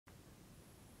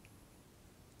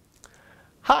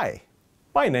Hi,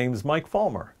 my name's Mike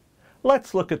Folmer.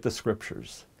 Let's look at the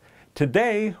scriptures.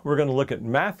 Today we're going to look at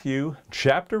Matthew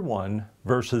chapter 1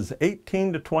 verses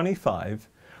 18 to 25.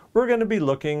 We're going to be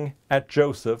looking at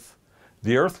Joseph,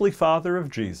 the earthly father of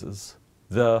Jesus,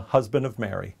 the husband of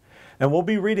Mary. And we'll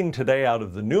be reading today out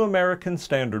of the New American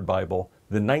Standard Bible,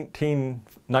 the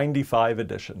 1995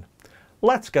 edition.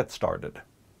 Let's get started.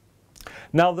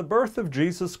 Now the birth of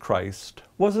Jesus Christ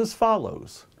was as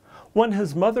follows. When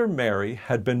his mother Mary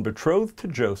had been betrothed to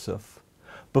Joseph,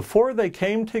 before they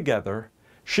came together,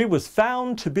 she was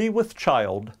found to be with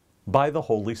child by the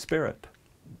Holy Spirit.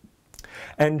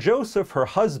 And Joseph, her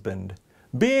husband,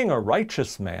 being a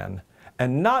righteous man,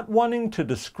 and not wanting to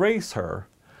disgrace her,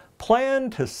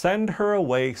 planned to send her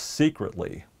away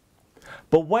secretly.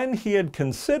 But when he had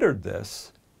considered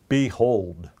this,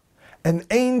 behold, an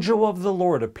angel of the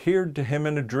Lord appeared to him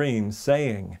in a dream,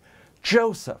 saying,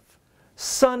 Joseph,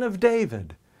 son of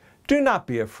David, do not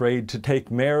be afraid to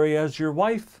take Mary as your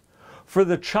wife, for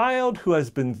the child who has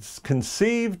been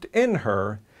conceived in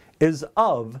her is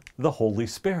of the Holy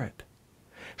Spirit.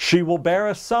 She will bear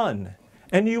a son,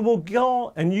 and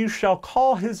you shall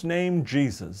call his name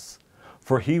Jesus,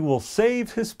 for he will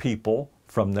save his people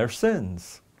from their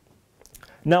sins.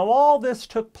 Now all this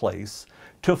took place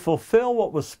to fulfill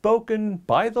what was spoken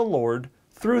by the Lord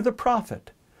through the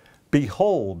prophet.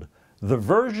 Behold, the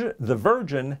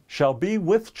virgin shall be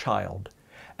with child,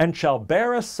 and shall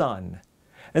bear a son,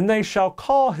 and they shall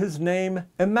call his name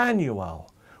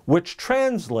Emmanuel, which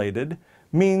translated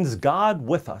means God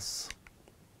with us.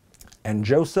 And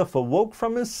Joseph awoke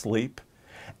from his sleep,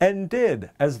 and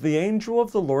did as the angel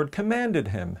of the Lord commanded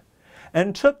him,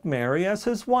 and took Mary as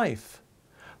his wife,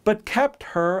 but kept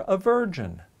her a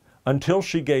virgin, until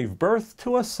she gave birth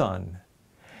to a son,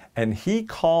 and he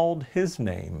called his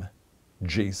name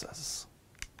Jesus.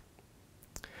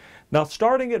 Now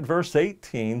starting at verse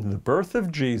 18, the birth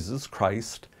of Jesus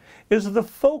Christ is the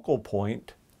focal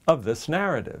point of this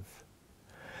narrative.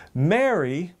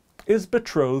 Mary is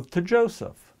betrothed to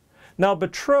Joseph. Now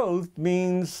betrothed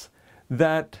means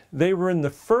that they were in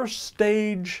the first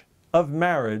stage of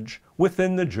marriage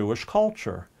within the Jewish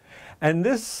culture. And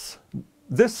this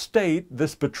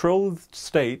betrothed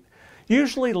state,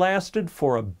 usually lasted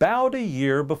for about a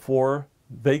year before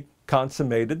they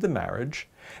consummated the marriage.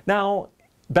 Now,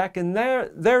 back in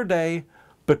their day,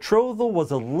 betrothal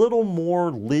was a little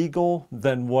more legal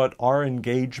than what our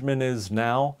engagement is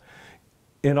now.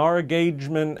 In our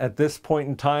engagement at this point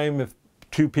in time, if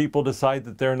two people decide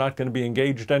that they're not going to be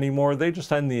engaged anymore, they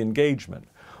just end the engagement.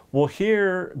 Well,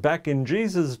 here, back in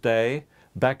Jesus' day,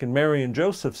 back in Mary and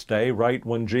Joseph's day, right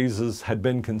when Jesus had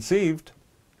been conceived,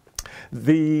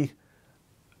 the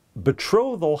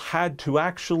betrothal had to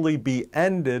actually be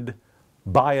ended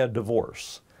by a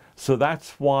divorce. So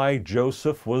that's why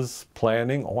Joseph was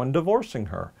planning on divorcing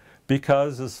her,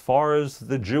 because as far as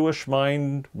the Jewish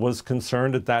mind was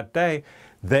concerned at that day,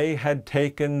 they had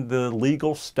taken the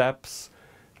legal steps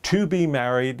to be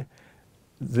married,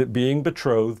 being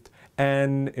betrothed,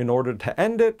 and in order to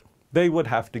end it, they would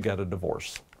have to get a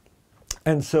divorce.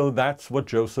 And so that's what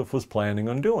Joseph was planning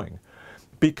on doing,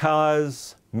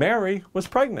 because Mary was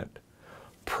pregnant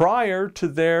prior to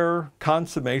their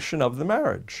consummation of the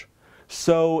marriage.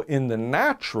 So in the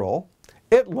natural,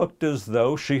 it looked as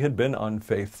though she had been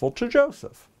unfaithful to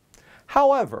Joseph.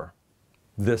 However,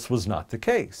 this was not the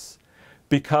case,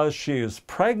 because she is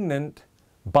pregnant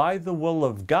by the will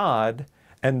of God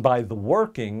and by the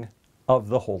working of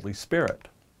the Holy Spirit.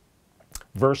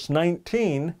 Verse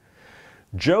 19,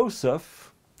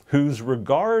 Joseph, who's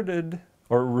regarded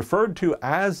or referred to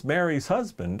as Mary's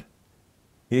husband,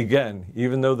 again,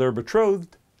 even though they're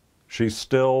betrothed, he's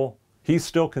still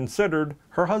considered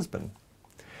her husband.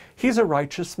 He's a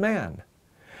righteous man.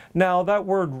 Now that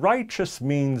word righteous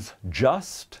means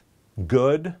just,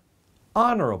 good,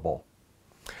 honorable.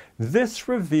 This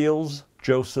reveals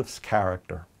Joseph's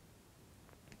character.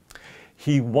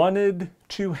 He wanted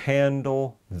to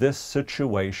handle this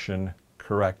situation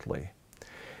correctly.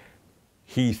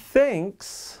 He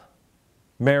thinks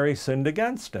Mary sinned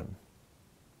against him.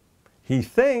 He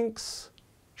thinks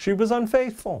she was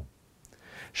unfaithful.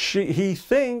 He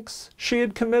thinks she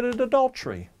had committed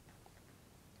adultery.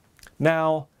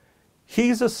 Now,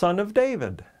 he's a son of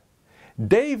David.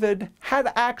 David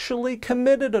had actually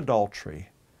committed adultery.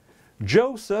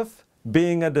 Joseph,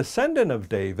 being a descendant of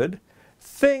David,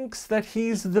 thinks that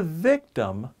he's the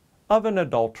victim of an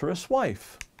adulterous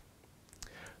wife.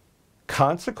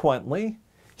 Consequently,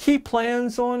 he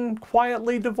plans on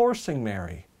quietly divorcing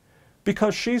Mary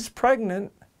because she's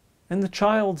pregnant and the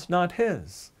child's not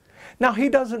his. Now, he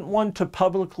doesn't want to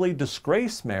publicly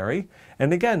disgrace Mary,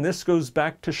 and again, this goes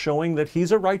back to showing that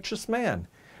he's a righteous man.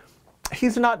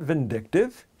 He's not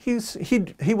vindictive.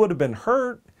 He would have been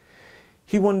hurt.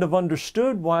 He wouldn't have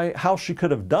understood how she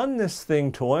could have done this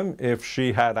thing to him if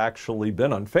she had actually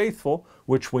been unfaithful,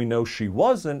 which we know she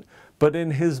wasn't. But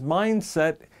in his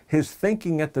mindset, his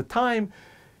thinking at the time,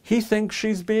 he thinks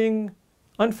she's being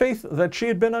unfaithful, that she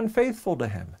had been unfaithful to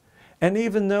him. And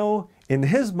even though in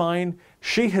his mind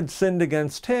she had sinned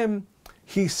against him,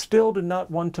 he still did not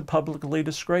want to publicly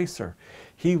disgrace her.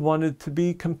 He wanted to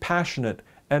be compassionate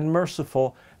and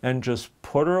merciful and just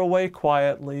put her away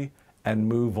quietly and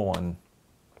move on.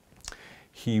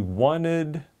 He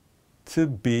wanted to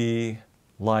be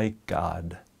like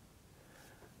God.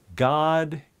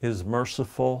 God is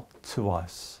merciful to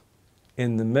us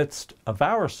in the midst of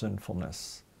our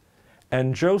sinfulness.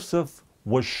 And Joseph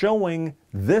was showing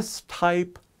this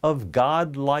type of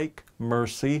God-like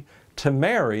mercy to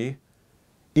Mary,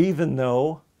 even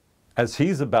though, as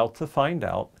he's about to find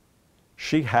out,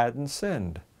 she hadn't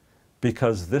sinned,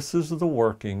 because this is the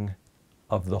working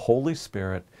of the Holy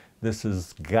Spirit. This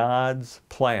is God's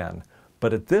plan.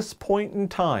 But at this point in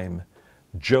time,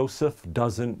 Joseph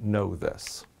doesn't know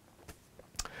this.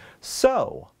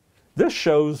 So, this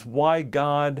shows why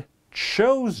God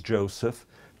chose Joseph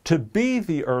to be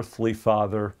the earthly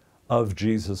father of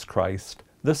Jesus Christ,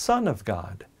 the Son of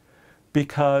God,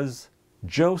 because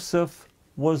Joseph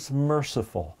was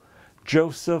merciful.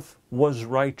 Joseph was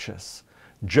righteous.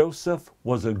 Joseph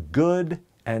was a good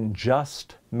and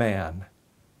just man.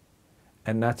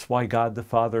 And that's why God the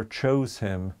Father chose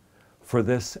him for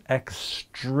this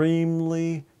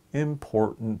extremely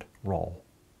important role.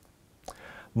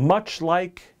 Much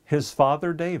like his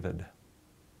father David,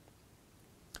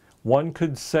 one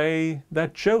could say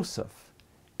that Joseph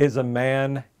is a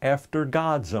man after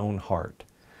God's own heart.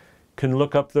 Can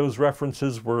look up those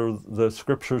references where the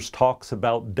scriptures talks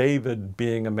about David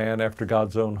being a man after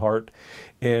God's own heart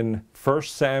in 1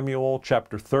 Samuel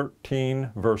chapter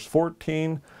 13 verse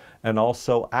 14 and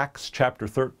also Acts chapter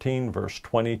 13 verse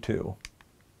 22.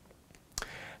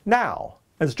 Now,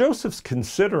 as Joseph's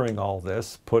considering all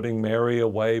this, putting Mary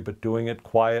away but doing it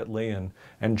quietly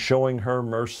and showing her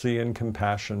mercy and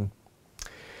compassion,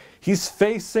 he's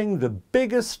facing the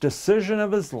biggest decision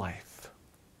of his life.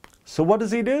 So what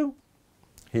does he do?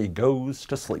 He goes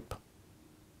to sleep.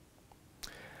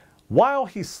 While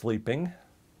he's sleeping,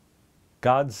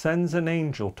 God sends an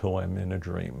angel to him in a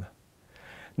dream.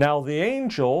 Now the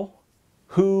angel,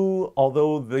 who,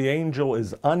 although the angel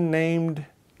is unnamed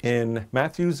in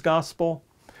Matthew's Gospel,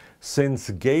 since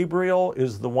Gabriel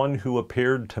is the one who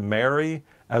appeared to Mary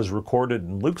as recorded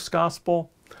in Luke's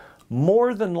Gospel,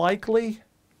 more than likely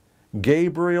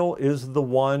Gabriel is the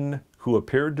one who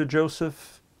appeared to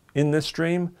Joseph in this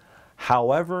dream.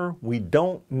 However, we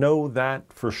don't know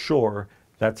that for sure.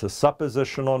 That's a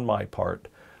supposition on my part.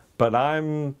 But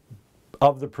I'm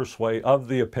of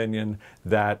the opinion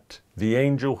that the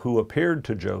angel who appeared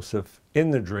to Joseph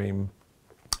in the dream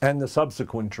and the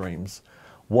subsequent dreams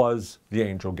was the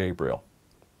angel Gabriel.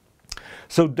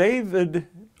 So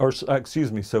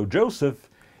so Joseph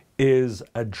is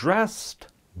addressed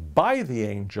by the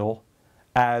angel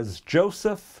as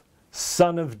Joseph,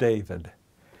 son of David.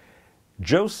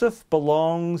 Joseph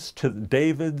belongs to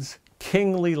David's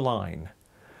kingly line.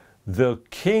 The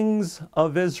kings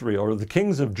of Israel, or the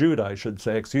kings of Judah, I should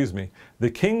say,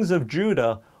 the kings of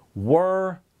Judah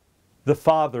were the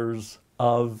fathers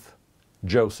of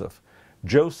Joseph.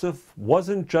 Joseph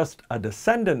wasn't just a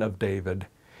descendant of David,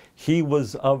 he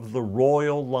was of the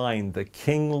royal line, the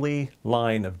kingly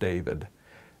line of David.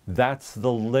 That's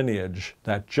the lineage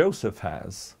that Joseph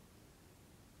has.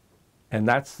 And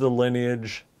that's the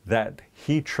lineage that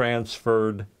he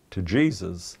transferred to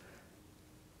Jesus.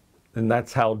 And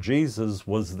that's how Jesus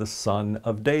was the son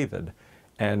of David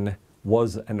and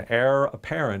was an heir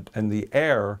apparent and the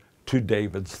heir to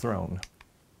David's throne.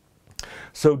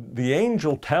 So the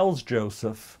angel tells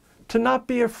Joseph to not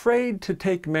be afraid to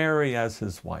take Mary as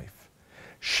his wife.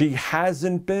 She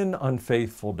hasn't been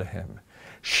unfaithful to him.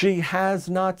 She has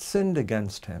not sinned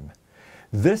against him.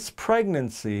 This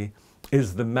pregnancy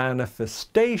is the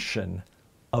manifestation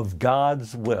of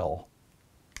God's will.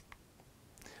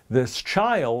 This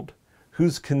child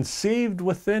who's conceived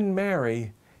within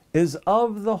Mary is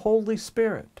of the Holy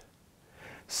Spirit.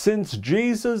 Since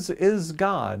Jesus is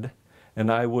God,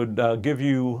 and I would give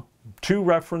you two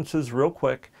references real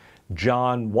quick,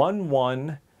 John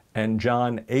 1:1 and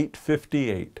John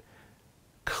 8:58,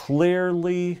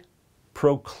 clearly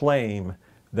proclaim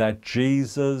that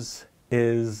Jesus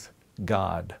is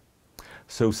God.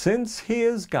 So since he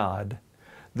is God,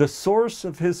 the source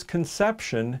of his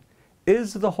conception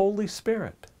is the Holy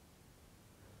Spirit.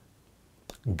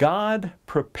 God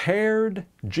prepared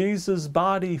Jesus'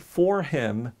 body for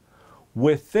him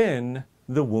within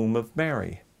the womb of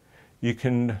Mary. You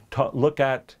can look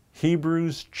at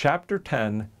Hebrews chapter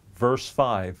 10, verse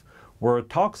 5, where it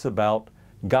talks about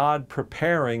God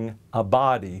preparing a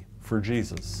body for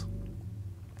Jesus.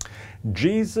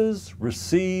 Jesus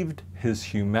received his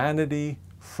humanity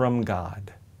from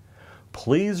God.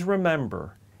 Please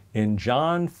remember, in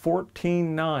John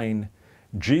 14:9,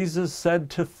 Jesus said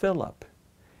to Philip,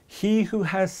 "He who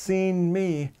has seen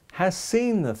me has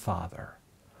seen the Father."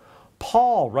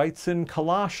 Paul writes in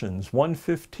Colossians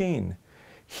 1:15,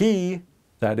 "He,"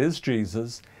 that is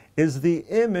Jesus, "is the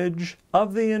image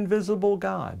of the invisible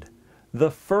God, the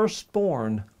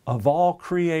firstborn of all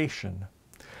creation."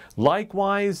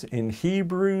 Likewise, in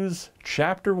Hebrews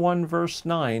chapter 1, verse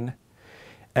 9,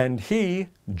 "And he,"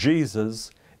 Jesus,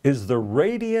 "is the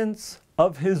radiance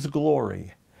of his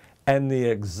glory and the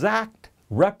exact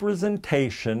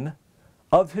representation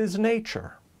of his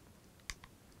nature."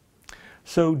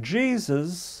 So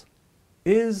Jesus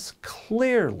is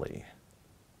clearly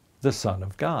the Son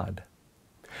of God.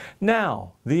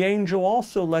 Now, the angel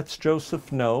also lets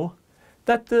Joseph know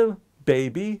that the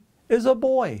baby is a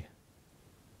boy.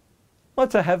 Well,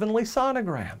 it's a heavenly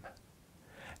sonogram.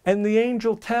 And the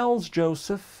angel tells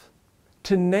Joseph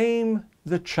to name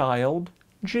the child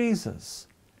Jesus.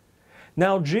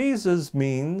 Now, Jesus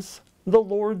means the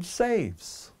Lord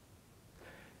saves.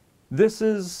 This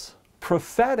is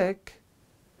prophetic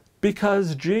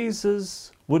because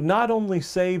Jesus would not only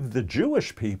save the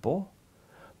Jewish people,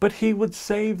 but he would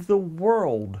save the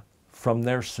world from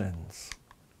their sins.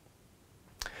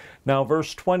 Now,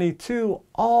 verse 22,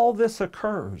 all this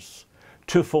occurs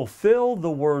to fulfill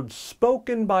the words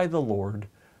spoken by the Lord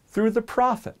through the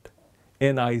prophet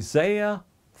in Isaiah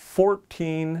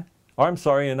 7:14.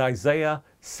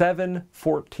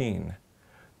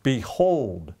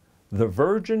 "Behold, the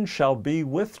virgin shall be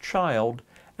with child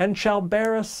and shall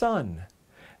bear a son,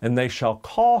 and they shall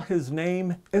call his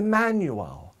name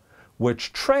Emmanuel,"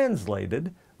 which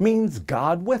translated means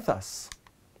God with us.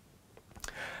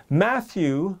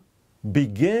 Matthew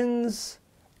begins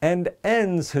and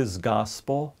ends his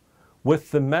gospel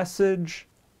with the message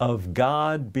of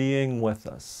God being with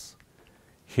us.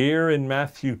 Here in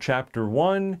Matthew chapter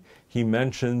 1, he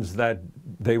mentions that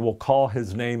they will call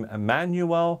his name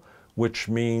Emmanuel, which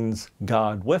means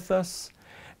God with us.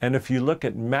 And if you look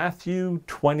at Matthew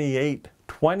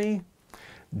 28:20,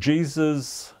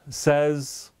 Jesus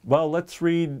says, well, let's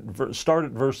start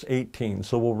at verse 18.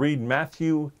 So we'll read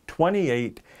Matthew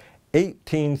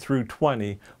 28:18 through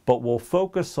 20, but we'll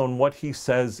focus on what he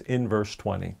says in verse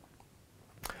 20.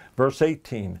 Verse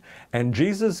 18, "And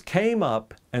Jesus came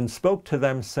up and spoke to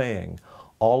them, saying,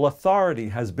 All authority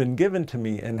has been given to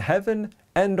me in heaven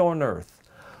and on earth.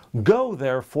 Go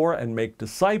therefore and make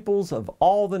disciples of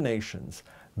all the nations,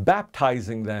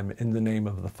 baptizing them in the name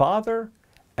of the Father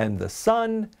and the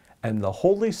Son and the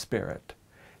Holy Spirit,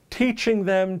 teaching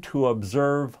them to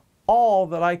observe all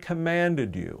that I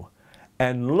commanded you.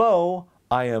 And lo,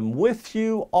 I am with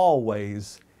you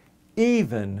always,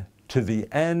 even to the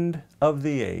end of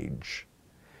the age."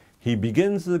 He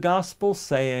begins the gospel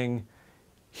saying,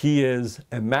 he is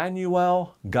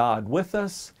Emmanuel, God with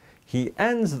us. He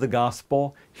ends the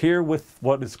gospel here with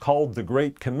what is called the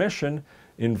Great Commission.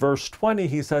 In verse 20,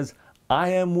 he says, "I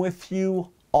am with you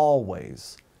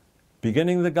always."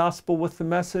 Beginning the gospel with the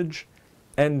message,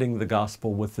 ending the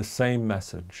gospel with the same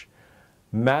message.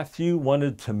 Matthew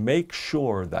wanted to make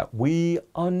sure that we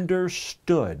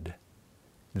understood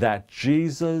that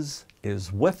Jesus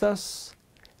is with us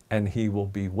and he will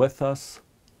be with us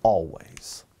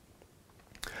always.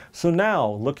 So now,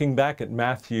 looking back at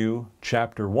Matthew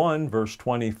chapter 1, verse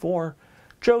 24,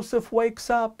 Joseph wakes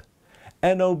up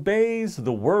and obeys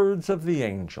the words of the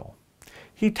angel.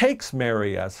 He takes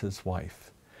Mary as his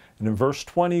wife. And in verse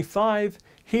 25,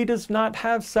 he does not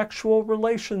have sexual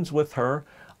relations with her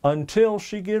until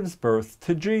she gives birth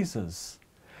to Jesus,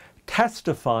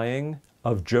 testifying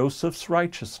of Joseph's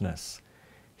righteousness.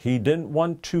 He didn't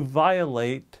want to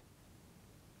violate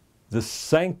the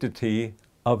sanctity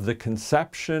of the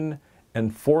conception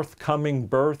and forthcoming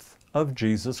birth of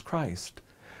Jesus Christ.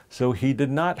 So he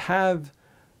did not have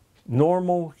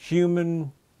normal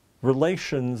human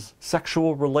relations,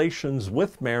 sexual relations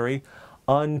with Mary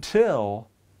until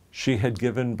she had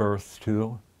given birth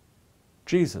to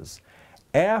Jesus.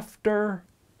 After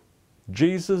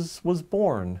Jesus was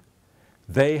born,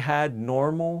 they had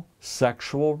normal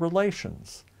sexual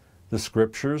relations. The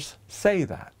scriptures say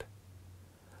that.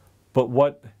 But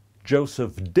what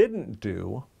Joseph didn't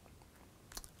do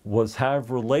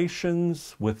have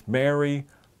relations with Mary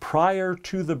prior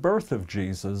to the birth of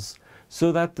Jesus,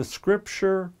 so that the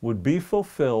scripture would be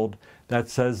fulfilled that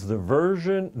says the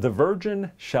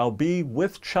virgin shall be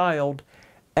with child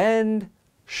and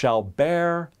shall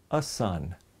bear a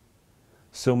son.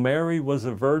 So Mary was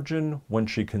a virgin when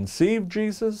she conceived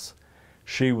Jesus.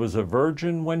 She was a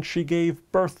virgin when she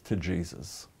gave birth to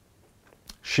Jesus.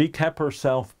 She kept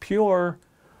herself pure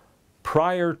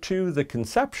prior to the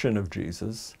conception of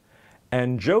Jesus,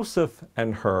 and Joseph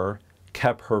and her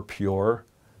kept her pure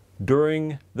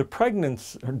during her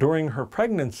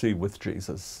pregnancy with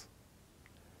Jesus.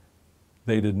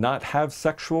 They did not have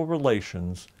sexual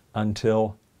relations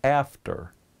until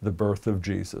after the birth of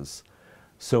Jesus.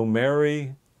 So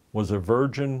Mary was a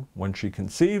virgin when she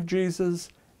conceived Jesus,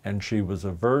 and she was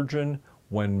a virgin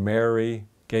when Mary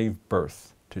gave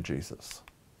birth to Jesus.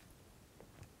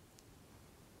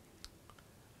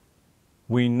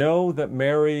 We know that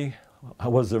Mary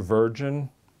was a virgin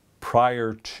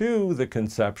prior to the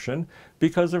conception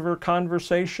because of her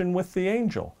conversation with the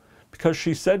angel. Because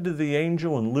she said to the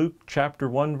angel in Luke chapter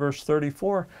 1 verse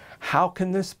 34, "How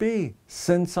can this be,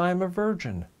 since I'm a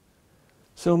virgin?"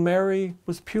 So Mary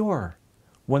was pure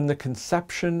when the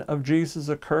conception of Jesus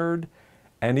occurred,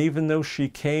 and even though she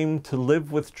came to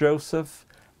live with Joseph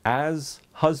as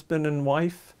husband and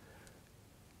wife,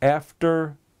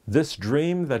 after this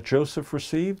dream that Joseph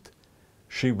received,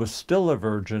 she was still a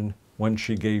virgin when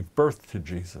she gave birth to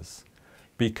Jesus,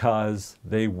 because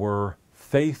they were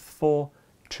faithful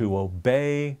to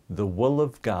obey the will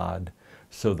of God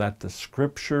so that the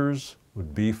scriptures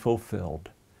would be fulfilled.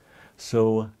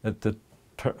 So that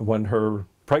when her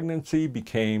pregnancy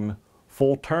became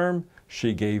full term,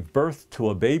 she gave birth to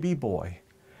a baby boy,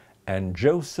 and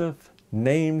Joseph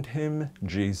named him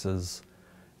Jesus,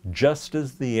 just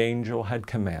as the angel had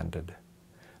commanded.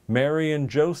 Mary and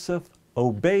Joseph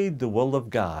obeyed the will of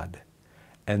God,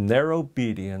 and their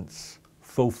obedience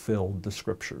fulfilled the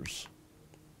scriptures.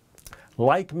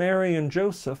 Like Mary and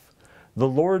Joseph, the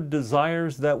Lord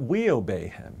desires that we obey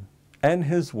him and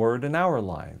his word in our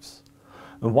lives.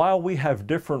 And while we have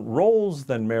different roles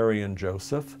than Mary and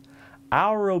Joseph,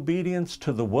 our obedience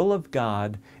to the will of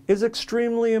God is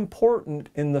extremely important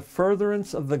in the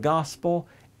furtherance of the gospel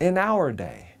in our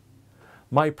day.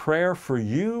 My prayer for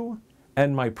you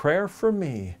and my prayer for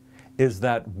me is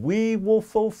that we will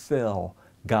fulfill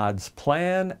God's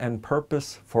plan and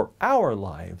purpose for our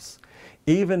lives,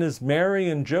 even as Mary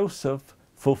and Joseph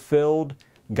fulfilled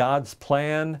God's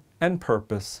plan and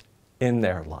purpose in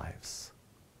their lives.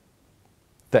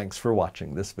 Thanks for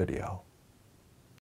watching this video.